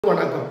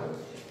வணக்கம்.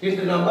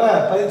 இன்று நம்ம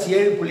பயிற்சி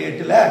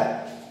 7.8ல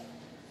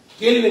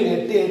கேள்வி எண்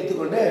 8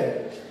 எடுத்துக்கொண்டு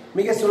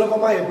மிக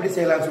சுலபமா எப்படி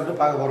செய்யலாம்னு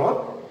சொல்லிட்டு பார்க்க போறோம்.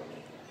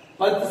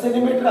 10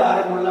 சென்டிமீட்டர்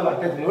ஆரமுள்ள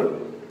வட்டத்தினுள்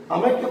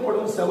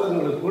அமைக்கப்படும்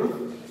செவ்வகங்களுக்குள்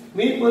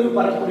மீப்பொரு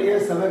பரப்புடைய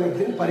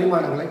செவ்வகத்தின்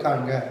பரிமாணங்களை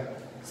காண்க.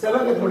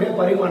 செவ்வகத்தினுடைய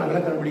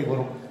பரிமாணங்களை கண்டுபிடிக்க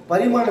போறோம்.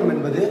 பரிமாணம்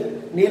என்பது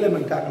நீளம்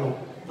என்று அகலம்.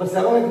 இப்ப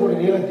செவ்வகத்தினுடைய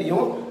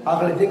நீளத்தையும்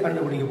அகலத்தையும்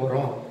கண்டுபிடிக்க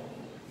போறோம்.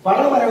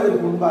 படம்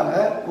வரைவதற்கு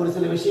முன்பாக ஒரு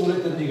சில விஷயங்களை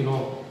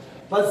தெரிஞ்சுக்கணும்.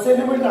 10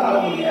 சென்டிமீட்டர்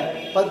ஆழம் உடைய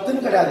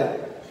 10ன்னு கிடையாது,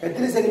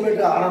 எத்தனை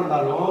சென்டிமீட்டர் ஆழம்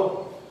இருந்தாலும்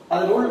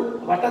அதனுள்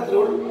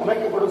வட்டத்தினுள்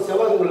அமைக்கப்படும்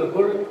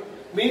செவ்வகங்களுக்குள்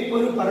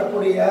மீப்பொரு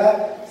பரப்புடைய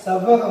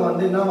செவ்வகம்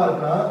என்னவா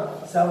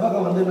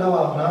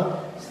இருக்குன்னா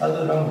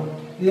சதுரம்.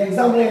 இது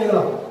எக்ஸாம்பிள்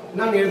எழுதலாம்.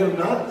 என்ன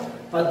எழுதணும்னா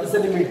 10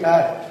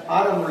 சென்டிமீட்டர்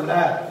ஆழமுள்ள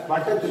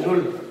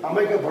வட்டத்தினுள்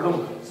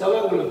அமைக்கப்படும்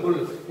செவ்வகங்களுக்குள்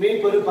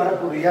மீப்பொரு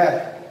பரப்புடைய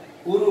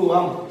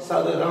உருவம்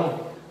சதுரம்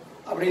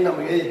அப்படின்னு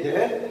நம்ம எழுதிட்டு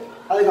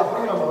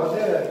அதுக்கப்புறம் நம்ம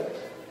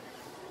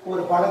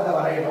ஒரு படத்தை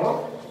வரையணும்.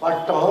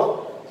 வட்டம்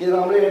இது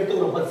நம்மளே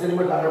எடுத்துக்கிறோம். 10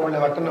 சென்டிமீட்டர் ஆழமுள்ள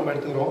வட்டம் நம்ம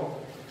எடுத்துக்கிறோம்.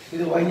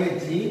 இது y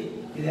அச்சு,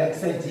 இது x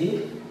அச்சு.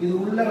 இது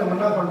உள்ள நம்ம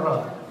என்ன பண்றோம்,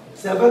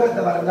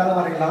 செவ்வகத்தை வரைஞ்சாலும்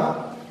வரையலாம்.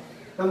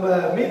 நம்ம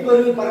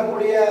மீப்பொரு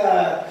பரப்புடைய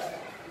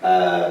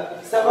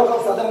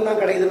செவ்வகம் சதுரம்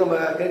தான் கிடைக்குது. நம்ம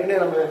ஏற்கனவே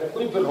நம்ம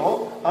குறிப்பிடுறோம்,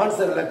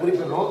 ஆன்சர்ல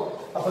குறிப்பிடுறோம்.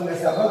 அப்ப இந்த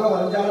செவ்வகம்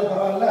வரைஞ்சாலும்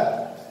பரவாயில்ல,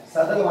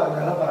 சதுரம்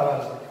வரைஞ்சாலும்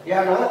பரவாயில்ல.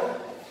 ஏன்னா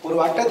ஒரு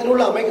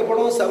வட்டத்தினுள்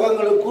அமைக்கப்படும்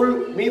செவ்வகங்களுக்குள்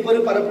மீப்பொரு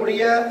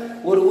பரப்புடைய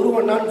ஒரு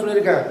உருவம்னான்னு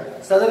சொல்லியிருக்கேன்.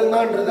 சதுரம்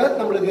தான்ன்றத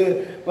நம்மளுக்கு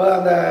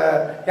அந்த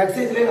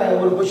எக்ஸைஸ்லேயே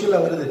ஒரு கொஸ்டின்ல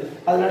வருது.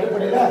 அதன்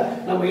அடிப்படையில்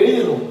நம்ம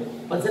எழுதிடுவோம்.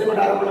 10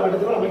 சென்டிமீட்டர் ஆரமுள்ள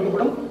வட்டத்தினுள்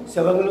அமைக்கப்படும்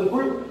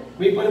செவ்வகங்களுக்குள்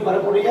மீப்பொரு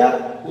பரப்புடைய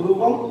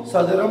உருவம்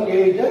சதுரம்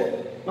எழுதிட்டு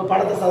நம்ம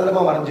படத்தை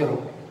சதுரமா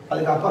வரைஞ்சிடும்.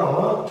 அதுக்கப்புறம்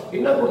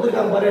என்ன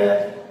கொடுத்துருக்காங்க பாரு,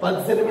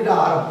 10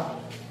 சென்டிமீட்டர் ஆரம்,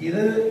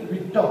 இது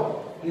விட்டம்,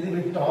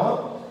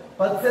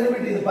 10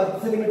 சென்டிமீட்டர், இது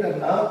 10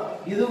 சென்டிமீட்டர்னா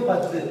இதுவும்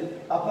 10.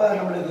 அப்ப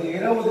நம்மளுக்கு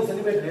 20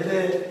 சென்டிமீட்டர். இது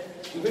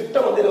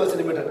விட்டம் 20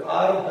 சென்டிமீட்டர்,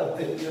 ஆரம்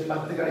 10, இது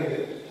 10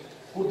 கிடைக்குது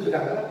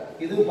கொடுத்துருக்காங்க.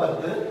 இதுவும்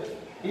 10.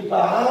 இப்ப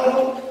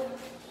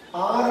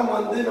ஆரம்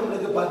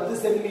நம்மளுக்கு 10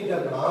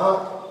 சென்டிமீட்டர்னா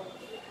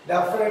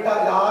டெஃபினட்டா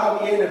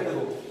ஆரம் ஏன்னு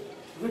எடுத்துக்கும்.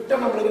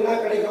 விட்டம் நம்மளுக்கு என்ன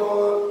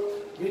கிடைக்கும்,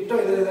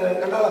 விட்டம் இது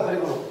ரெண்டால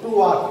பெருக்கணும்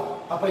 2r.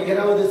 அப்ப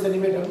 20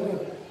 சென்டிமீட்டர்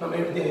நம்ம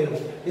எடுத்து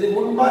எழுதுவோம். இது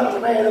முன்பா நம்ம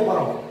என்ன எழுத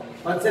போறோம்,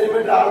 10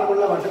 சென்டிமீட்டர்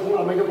ஆழமுள்ள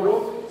வட்டத்தினுள்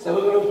அமைக்கப்படும்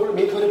செவ்வகங்களுக்குள்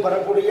மீப்பொரு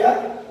பரப்புடைய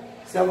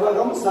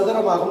செவ்வகம்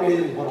சதுரமாகவும்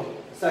எழுதி போறோம்.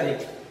 சரி,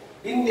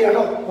 இந்த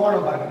இடம்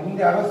கோணம் பாருங்க, இந்த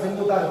இடம்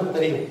செங்குத்தா இருக்குன்னு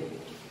தெரியும்.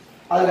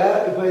 அதுல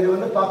இப்ப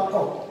இது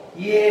பக்கம்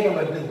ஏ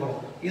நம்ம எடுத்துக்க போறோம்.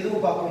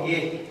 இதுவும் பக்கம் ஏ.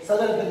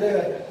 சதுரத்துக்கு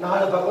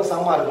 4 பக்கம்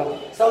சமமா இருக்கும்.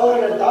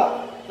 சதுரம் எடுத்தா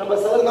நம்ம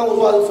சதுரம் தான்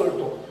உருவாதுன்னு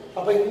சொல்லிட்டோம்.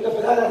 அப்ப இந்த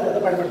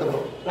பிதாகரத்தை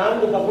பயன்படுத்தணும்.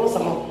 4 பக்கம்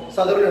சமம்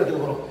சதுரம்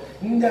எடுத்துக்க போறோம்.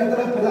 இந்த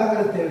இடத்துல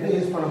பிதாகரத்தை எடுத்து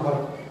யூஸ் பண்ண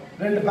போறோம்.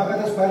 2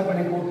 பக்கத்தை ஸ்கொயர்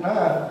பண்ணி கூட்டினா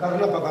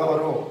கருண பக்கம்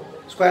வரும்.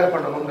 ஸ்கொயர்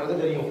பண்ணணும்ன்றது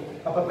தெரியும்.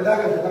 அப்ப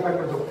பிதாகரத்தை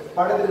பயன்படுத்துறோம்.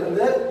 படத்துல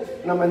இருந்து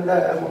நம்ம இந்த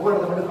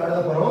முக்கோணத்தை மட்டும் கருத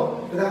போறோம்.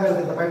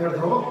 பிதாகரத்தை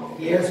பயன்படுத்துறோம்.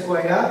 a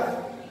square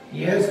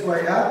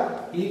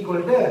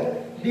equal to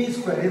d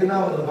square. இதுனா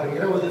வந்து பாருங்க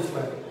 20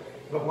 ஸ்கொயர்.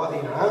 இப்ப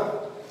பாத்தீங்கன்னா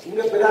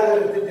இங்க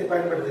பிதாகரத்தை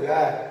பயன்படுத்துங்க.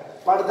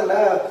 படத்துல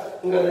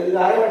இங்க இது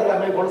அரைவட்டத்தில்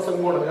அமைப்போம்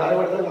செங்கோணம், இது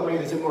அரைவட்டத்தில்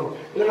அமைது செங்கோணம்.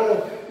 இல்லைன்னா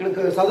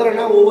எனக்கு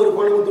சதுரம்னா ஒவ்வொரு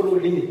கோணமும்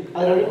 90 டிகிரி.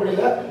 அதன்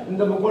அடிப்படையில்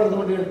இந்த முக்கோணத்தை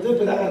மட்டும் எடுத்து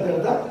பிதாகரத்தை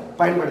எடுத்தா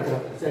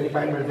பயன்படுத்துறோம். சரி,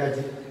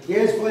 பயன்படுத்தாச்சு. a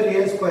square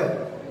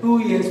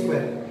 2a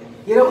square.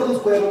 20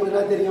 square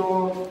என்ன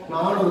தெரியும்,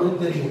 400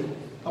 தெரியும்.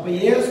 அப்ப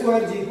a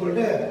ஸ்கொயர் ஈக்குவல்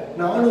டு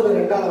 400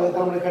 ரெண்டாவது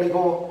வகுத்தா நம்மளுக்கு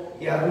கிடைக்கும்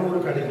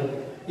 200 கிடைக்கும்.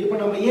 இப்ப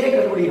நம்ம a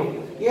கண்டுபிடிக்கணும்.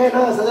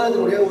 ஏன்னா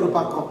சதுரத்தினுடைய ஒரு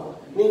பக்கம்.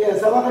 நீங்க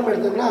செவ்வகம்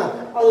எடுத்தோம்னா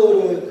அது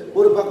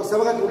ஒரு பக்கம்,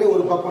 செவ்வகத்தினுடைய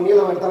ஒரு பக்கம்.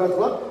 நீளம் எடுத்தாலும்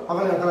எடுத்துக்கலாம்,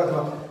 அகலம் எடுத்தாலும்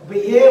எடுத்துக்கலாம். இப்ப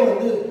a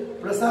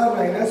plus R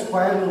minus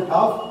square root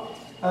of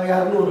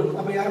 200.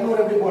 அப்ப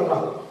 200 எப்படி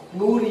போடலாம்,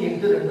 100 ×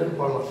 2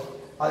 போடலாம்.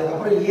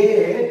 அதுக்கப்புறம் a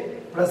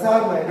plus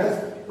R minus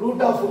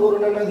root of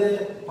 100 என்னது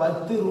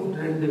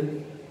 10√2.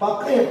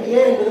 பக்கம் a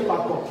என்பது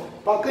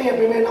பக்கம்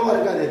எப்பயுமே என்னவா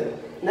இருக்காது,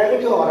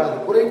 நெகட்டிவா வராது,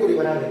 குறைக்குறி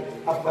வராது.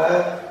 அப்ப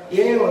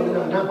a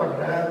நான் என்ன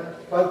பண்றேன்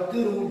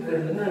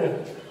 10√2ன்னு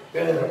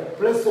எழுதுறேன்.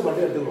 பிளஸ்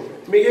மட்டும் எடுத்துக்கிறோம்,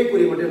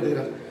 மிகைக்குறி மட்டும்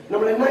எடுத்துக்கிறேன்.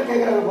 நம்மள என்ன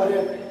கேட்கறாங்க பாரு,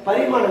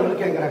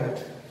 பரிமாணங்கள் கேட்கறாங்க.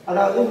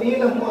 அதாவது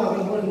நீளமும்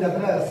அகலமும் இந்த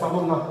இடத்துல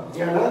சமம் தான்.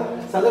 ஏன்னா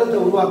சதுரத்தை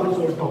உருவாக்குன்னு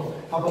சொல்லிட்டோம்.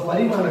 அப்ப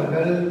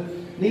பரிமாணங்கள்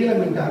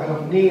நீளம் ×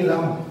 அகலம்,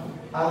 நீளம்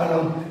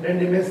அகலம்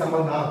ரெண்டுமே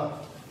சமம் தான்.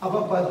 அப்ப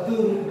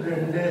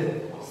 10√2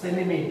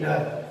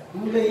 சென்டிமீட்டர்.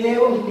 இந்த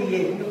ஏவும் இங்க ஏ,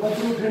 இந்த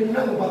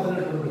 10√2னா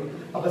 10√2.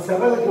 அப்ப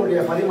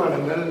செவ்வகத்தினுடைய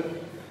பரிமாணங்கள்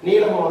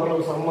நீளமும்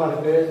அகலம் சமமா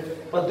இருக்கு,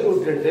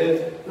 10√2.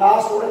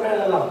 லாஸ்ட் உடனே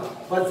எழுதலாம்.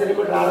 10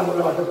 சென்டிமீட்டர்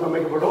ஆழமுள்ள வட்டத்தில்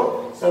அமைக்கப்படும்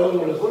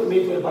செவ்வகங்களுக்குள்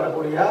மீப்பொரு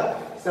பரப்புடைய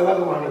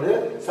செவ்வகமானது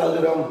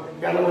சதுரம்.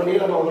 ஏன்னா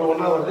நீளம் அகலம்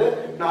ஒன்னா வருது,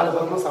 4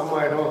 பக்கமும்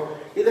சமமாயிடும்.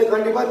 இதை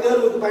கண்டிப்பா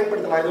தேர்வுக்கு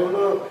பயன்படுத்தலாம். இது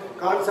ஒன்றும்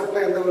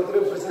கான்செப்ட்ல எந்த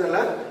ஒருத்தரும் பிரச்சனை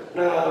இல்லை.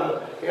 நான்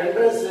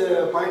என்ட்ரன்ஸ்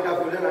பாயிண்ட் ஆஃப்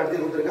வியூல நடத்தி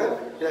கொடுத்துருக்கேன்.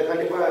 இதை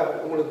கண்டிப்பா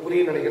உங்களுக்கு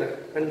புரியும் நினைக்கிறேன்.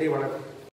 நன்றி, வணக்கம்.